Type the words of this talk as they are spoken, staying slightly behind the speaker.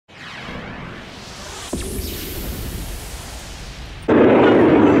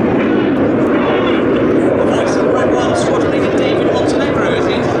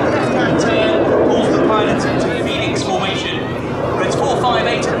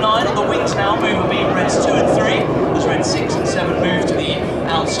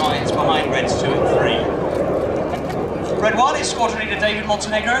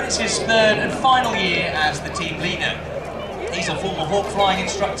It's his third and final year as the team leader. He's a former Hawk flying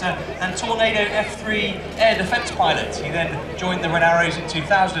instructor and Tornado F3 air defense pilot. He then joined the Red Arrows in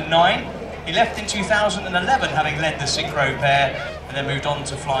 2009. He left in 2011 having led the synchro pair and then moved on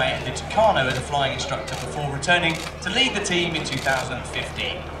to fly in the Tucano as a flying instructor before returning to lead the team in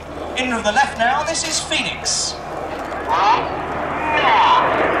 2015. In from the left now, this is Phoenix.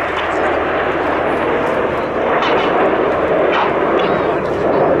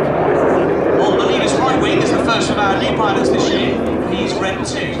 Wing is the first of our new pilots this year. He's Red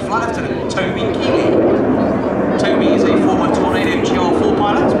 2, Flight Lieutenant Toby Keeley. Toby is a former Tornado GR4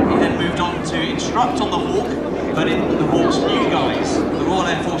 pilot. He then moved on to instruct on the Hawk, but in the Hawk's new guise, the Royal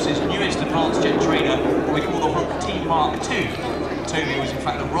Air Force's newest advanced jet trainer, what we call the Hawk T.1. Toby was in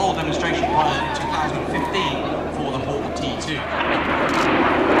fact a Royal demonstration pilot in 2015 for the Hawk T.2.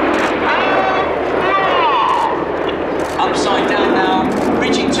 Upside down now,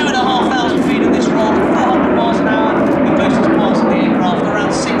 reaching 2,500 feet in this roll at 400 miles an hour, the closest parts of the aircraft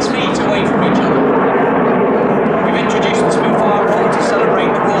around 6 feet away from each other. We've introduced the Spitfire roll to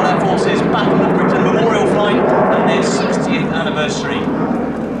celebrate the Royal Air Force's Battle of Britain Memorial Flight and their 60th anniversary.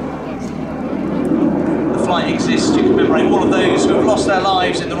 The flight exists to commemorate all of those who have lost their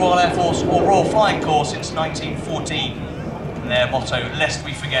lives in the Royal Air Force or Royal Flying Corps since 1914. Their motto, lest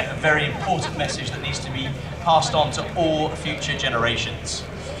we forget, a very important message that needs to be passed on to all future generations.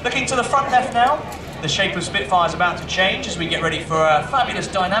 Looking to the front left now, the shape of Spitfire is about to change as we get ready for a fabulous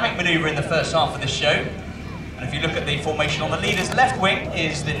dynamic manoeuvre in the first half of this show. And if you look at the formation on the leader's left wing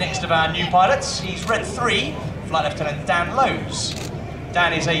is the next of our new pilots. He's Red 3, Flight Lieutenant Dan Lowes.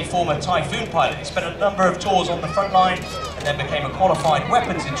 Dan is a former Typhoon pilot. He spent a number of tours on the front line and then became a qualified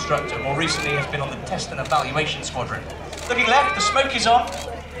weapons instructor. More recently has been on the test and evaluation squadron. Looking left, the smoke is on.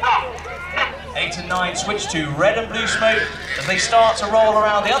 8 and 9 switch to red and blue smoke as they start to roll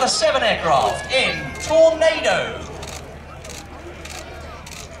around the other 7 aircraft in Tornado.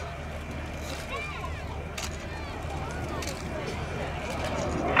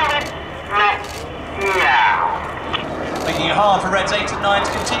 Making it hard for Red's 8 and 9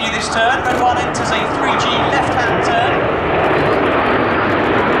 to continue this turn. Red 1 enters a 3G left-hand turn.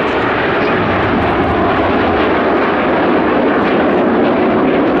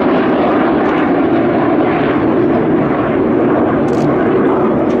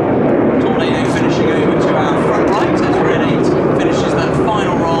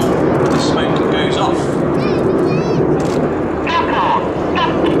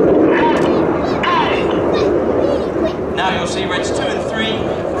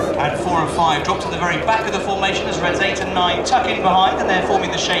 Drop to the very back of the formation as Reds 8 and 9 tuck in behind, and they're forming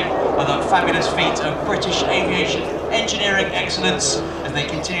the shape of a fabulous feat of British aviation engineering excellence as they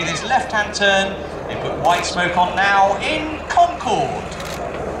continue this left-hand turn. They put white smoke on now in Concorde.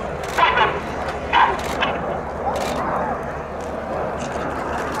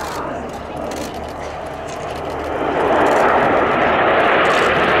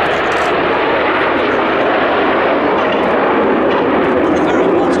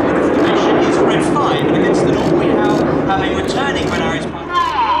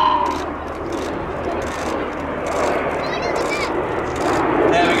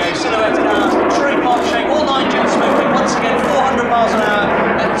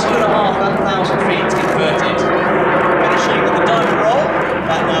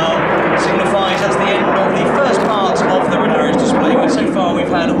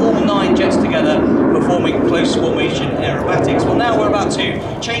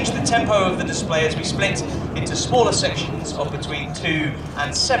 As we split into smaller sections of between 2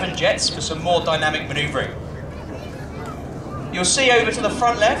 and 7 jets for some more dynamic manoeuvring. You'll see over to the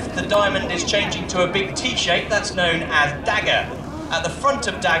front left, the diamond is changing to a big T shape that's known as Dagger. At the front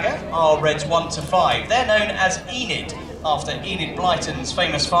of Dagger are Reds 1 to 5. They're known as Enid, after Enid Blyton's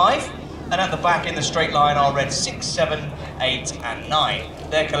famous 5. And at the back in the straight line are Reds 6, 7, 8 and 9.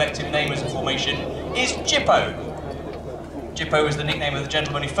 Their collective name as a formation is Jippo. Jippo is the nickname of the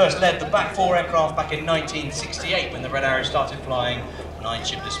gentleman who first led the back 4 aircraft back in 1968 when the Red Arrow started flying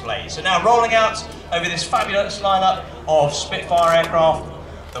 9-ship displays. So now rolling out over this fabulous lineup of Spitfire aircraft,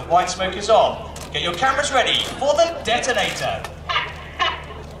 the white smoke is on. Get your cameras ready for the detonator.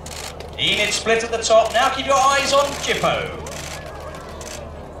 Enid split at the top, now keep your eyes on Jippo.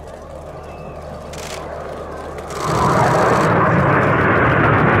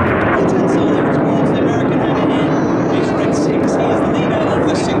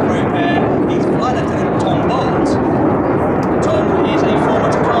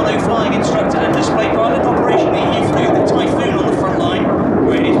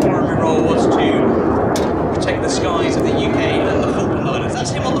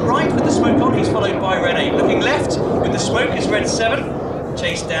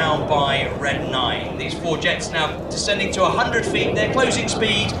 chased down by Red 9. These 4 jets now descending to 100 feet. Their closing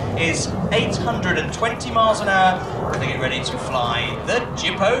speed is 820 miles an hour. They get ready to fly the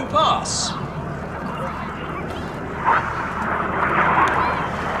Jippo Pass.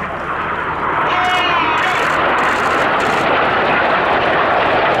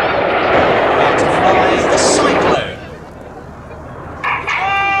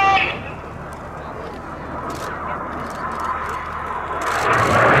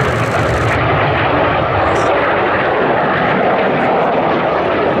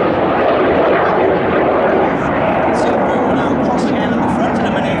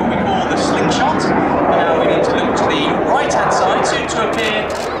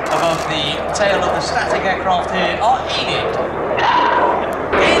 Static aircraft here are Enid.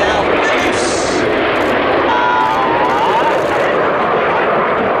 Get out loose.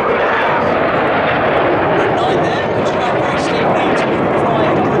 Red 9 there, pitching up very steeply to fly a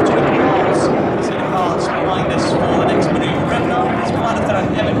couple of 20 miles. See the parts behind us for the next manoeuvre. Red 9 is pilot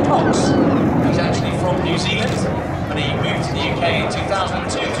Emmett Cox. He's actually from New Zealand, but he moved to the UK in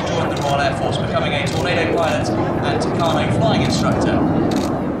 2002 to join the Royal Air Force, becoming a tornado pilot and Tucano flying instructor.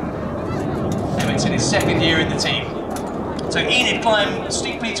 Emmett's in his 2nd year in the team. So Enid climbed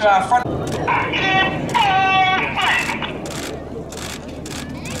steeply to our front.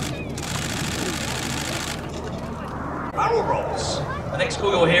 Barrel rolls. The next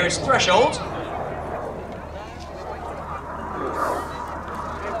call you'll hear is threshold.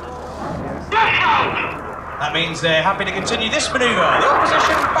 That means they're happy to continue this manoeuvre. The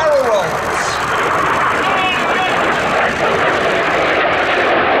opposition barrel rolls.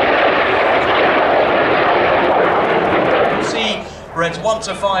 Reds 1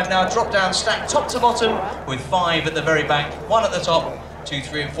 to 5 now drop down stacked top to bottom with 5 at the very back, 1 at the top, 2,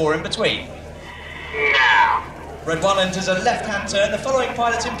 3 and 4 in between. Red 1 enters a left-hand turn. The following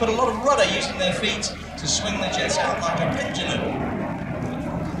pilots input a lot of rudder using their feet to swing the jets out like a pendulum.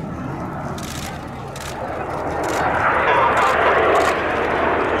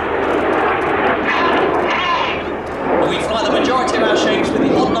 We fly the majority of our shapes with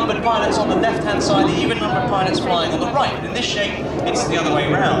the odd-numbered pilots on the left-hand side, the even-numbered pilots flying on the right. But in this shape, it's the other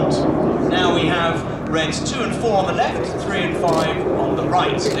way round. Now we have Reds 2 and 4 on the left, 3 and 5 on the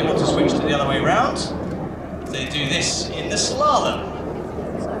right. They want to switch to the other way round. They do this in the slalom.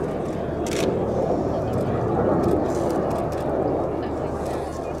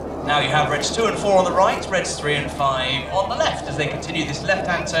 Now you have Reds 2 and 4 on the right, Reds 3 and 5 on the left as they continue this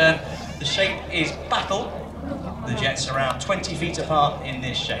left-hand turn. The shape is battle. The jets are around 20 feet apart in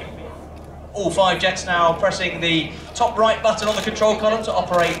this shape. All 5 jets now pressing the top right button on the control column to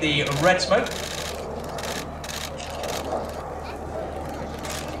operate the red smoke.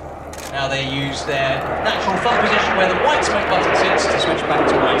 Now they use their natural thumb position where the white smoke button sits to switch back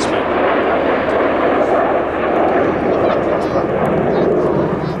to white smoke.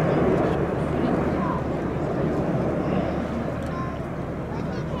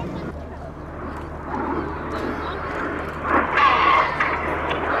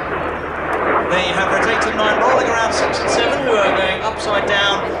 They have rotating 9 rolling around 6 and 7 who are going upside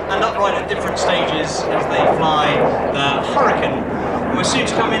down and upright at different stages as they fly the Hurricane. We're soon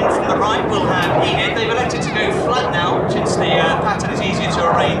to come in from the right, we'll have Enid. They've elected to go flat now since the pattern is easier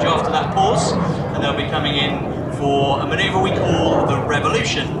to arrange after that pause, and they'll be coming in for a manoeuvre we call the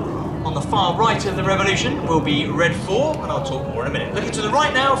Revolution. On the far right of the Revolution will be Red 4, and I'll talk more in a minute. Looking to the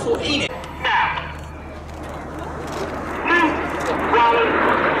right now for Enid.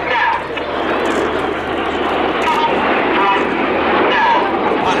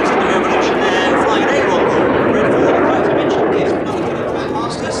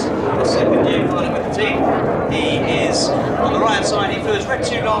 Red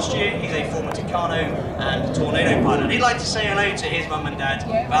 2 last year, he's a former Tucano and Tornado pilot. He'd like to say hello to his mum and dad,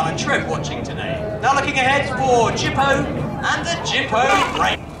 Val and Trev, watching today. Now looking ahead for Jippo and the Jippo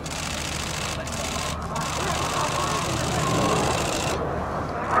break.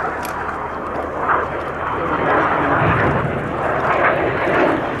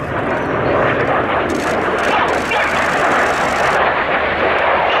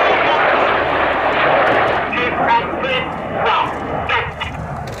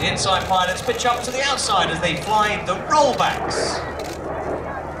 The inside pilots pitch up to the outside as they fly the rollbacks.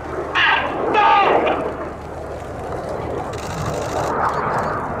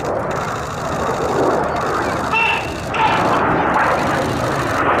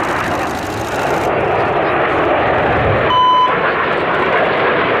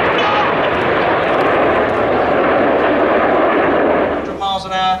 Miles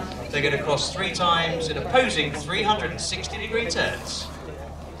an hour, they get across 3 times in opposing 360-degree turns.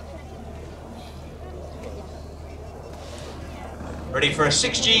 Ready for a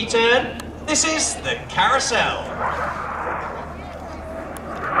 6G turn? This is the carousel.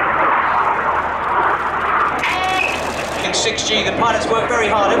 In 6G, the pilots work very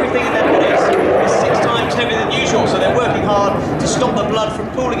hard. Everything in their bodies is 6 times heavier than usual, so they're working hard to stop the blood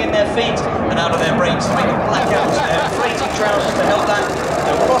from pooling in their feet and out of their brains to make them black out. They're inflating trousers to help that.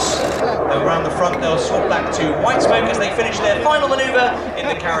 They'll cross, they'll round the front, they'll swap back to white smoke as they finish their final manoeuvre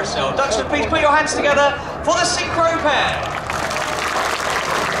in the carousel. Duxford, please put your hands together for the synchro pair.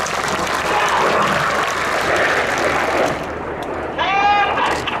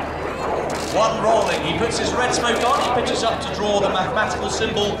 One rolling, he puts his red smoke on, he pitches up to draw the mathematical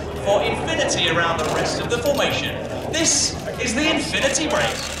symbol for infinity around the rest of the formation. This is the infinity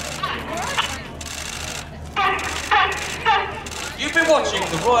break. You've been watching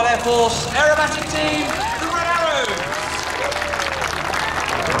the Royal Air Force Aerobatic Team